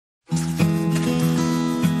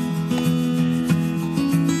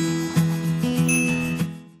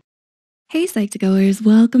Hey Psych2Goers,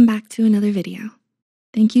 welcome back to another video.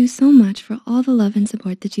 Thank you so much for all the love and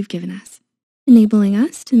support that you've given us, enabling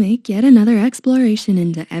us to make yet another exploration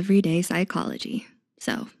into everyday psychology.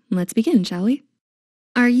 So let's begin, shall we?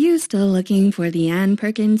 Are you still looking for the Anne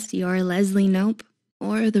Perkins to your Leslie Knope,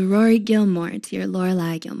 or the Rory Gilmore to your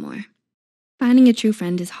Lorelai Gilmore? Finding a true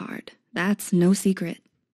friend is hard, that's no secret.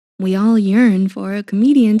 We all yearn for a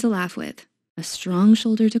comedian to laugh with, a strong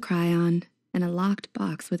shoulder to cry on, and a locked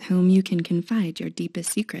box with whom you can confide your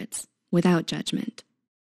deepest secrets without judgment.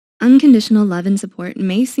 Unconditional love and support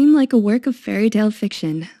may seem like a work of fairy tale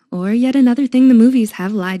fiction, or yet another thing the movies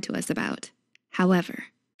have lied to us about. However,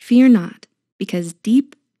 fear not, because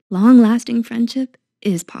deep, long-lasting friendship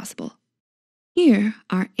is possible. Here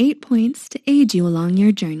are 8 points to aid you along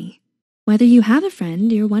your journey, whether you have a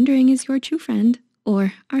friend you're wondering is your true friend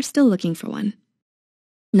or are still looking for one.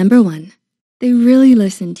 Number 1, they really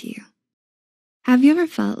listen to you. Have you ever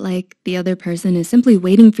felt like the other person is simply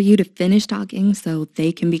waiting for you to finish talking so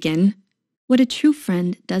they can begin? What a true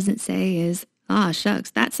friend doesn't say is, "Aw, shucks,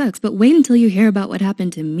 that sucks, but wait until you hear about what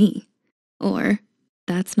happened to me." Or,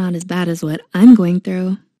 "That's not as bad as what I'm going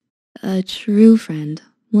through." A true friend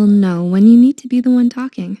will know when you need to be the one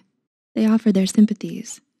talking. They offer their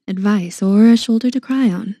sympathies, advice, or a shoulder to cry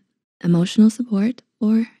on, emotional support,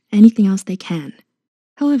 or anything else they can.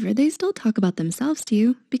 However, they still talk about themselves to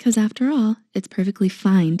you because after all, it's perfectly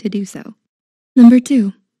fine to do so. Number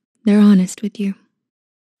 2, they're honest with you.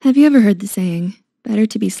 Have you ever heard the saying, better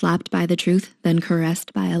to be slapped by the truth than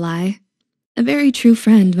caressed by a lie? A very true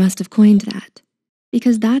friend must have coined that,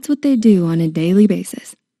 because that's what they do on a daily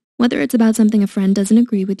basis, whether it's about something a friend doesn't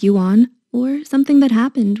agree with you on or something that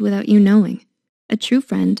happened without you knowing. A true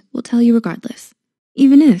friend will tell you regardless,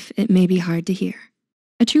 even if it may be hard to hear.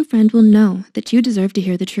 A true friend will know that you deserve to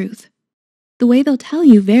hear the truth. The way they'll tell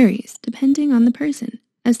you varies depending on the person,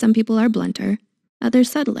 as some people are blunter,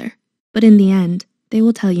 others subtler, but in the end, they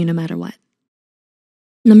will tell you no matter what.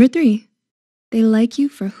 Number 3, they like you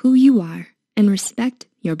for who you are and respect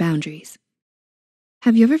your boundaries.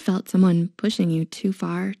 Have you ever felt someone pushing you too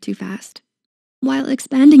far, too fast? While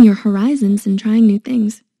expanding your horizons and trying new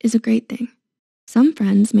things is a great thing, some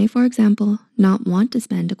friends may, for example, not want to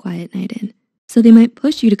spend a quiet night in, so they might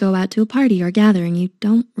push you to go out to a party or gathering you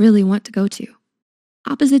don't really want to go to.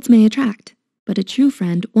 Opposites may attract, but a true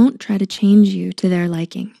friend won't try to change you to their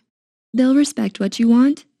liking. They'll respect what you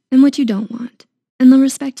want and what you don't want, and they'll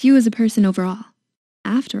respect you as a person overall.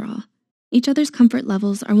 After all, each other's comfort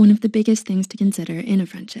levels are one of the biggest things to consider in a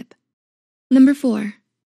friendship. Number 4,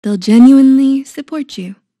 they'll genuinely support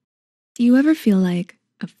you. Do you ever feel like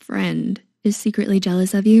a friend is secretly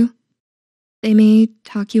jealous of you? They may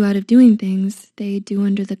talk you out of doing things they do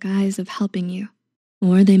under the guise of helping you,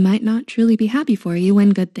 or they might not truly be happy for you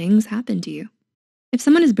when good things happen to you. If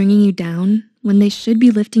someone is bringing you down when they should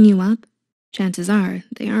be lifting you up, chances are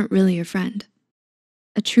they aren't really your friend.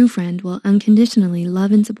 A true friend will unconditionally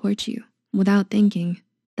love and support you without thinking,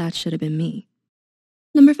 that should have been me.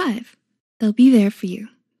 Number 5, they'll be there for you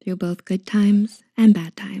through both good times and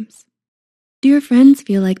bad times. Do your friends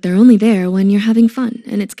feel like they're only there when you're having fun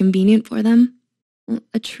and it's convenient for them? Well,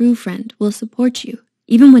 a true friend will support you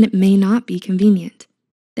even when it may not be convenient.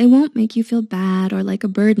 They won't make you feel bad or like a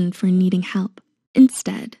burden for needing help.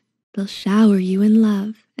 Instead, they'll shower you in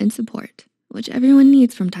love and support, which everyone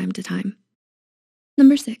needs from time to time.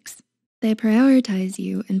 Number 6, they prioritize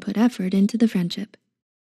you and put effort into the friendship.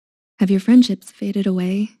 Have your friendships faded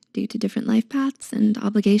away due to different life paths and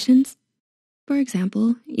obligations? For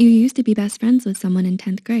example, you used to be best friends with someone in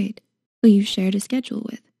 10th grade, who you shared a schedule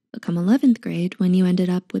with, but come 11th grade, when you ended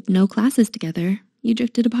up with no classes together, you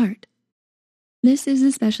drifted apart. This is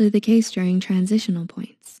especially the case during transitional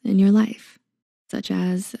points in your life, such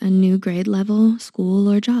as a new grade level, school,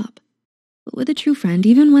 or job. But with a true friend,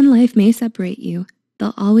 even when life may separate you,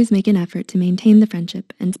 they'll always make an effort to maintain the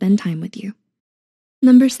friendship and spend time with you.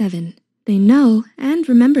 Number 7, they know and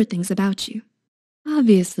remember things about you.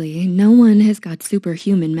 Obviously, no one has got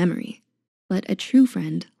superhuman memory, but a true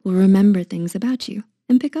friend will remember things about you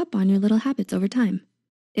and pick up on your little habits over time.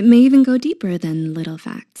 It may even go deeper than little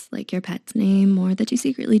facts like your pet's name or that you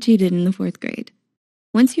secretly cheated in the 4th grade.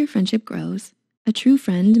 Once your friendship grows, a true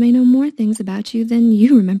friend may know more things about you than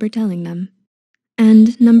you remember telling them.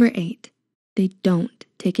 And number 8, they don't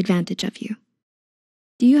take advantage of you.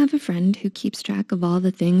 Do you have a friend who keeps track of all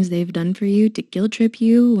the things they've done for you to guilt trip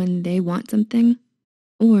you when they want something?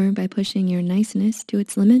 Or by pushing your niceness to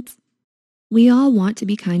its limits? We all want to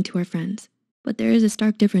be kind to our friends, but there is a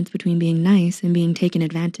stark difference between being nice and being taken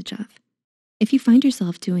advantage of. If you find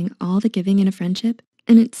yourself doing all the giving in a friendship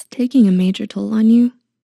and it's taking a major toll on you,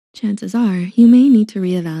 chances are you may need to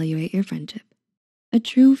reevaluate your friendship. A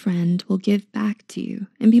true friend will give back to you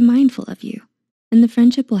and be mindful of you, and the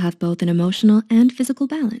friendship will have both an emotional and physical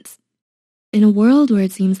balance. In a world where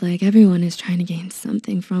it seems like everyone is trying to gain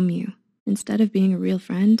something from you, instead of being a real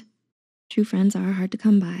friend, true friends are hard to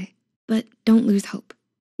come by. But don't lose hope,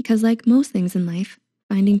 because like most things in life,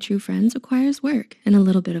 finding true friends requires work and a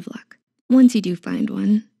little bit of luck. Once you do find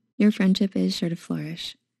one, your friendship is sure to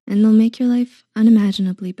flourish, and they'll make your life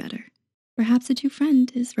unimaginably better. Perhaps a true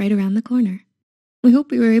friend is right around the corner. We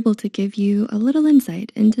hope we were able to give you a little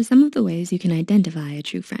insight into some of the ways you can identify a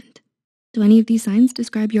true friend. Do any of these signs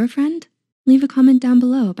describe your friend? Leave a comment down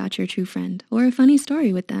below about your true friend or a funny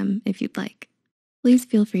story with them if you'd like. Please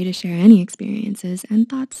feel free to share any experiences and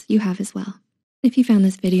thoughts you have as well. If you found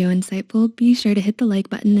this video insightful, be sure to hit the like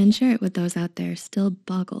button and share it with those out there still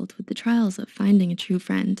boggled with the trials of finding a true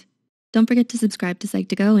friend. Don't forget to subscribe to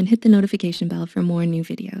Psych2Go and hit the notification bell for more new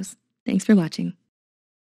videos. Thanks for watching.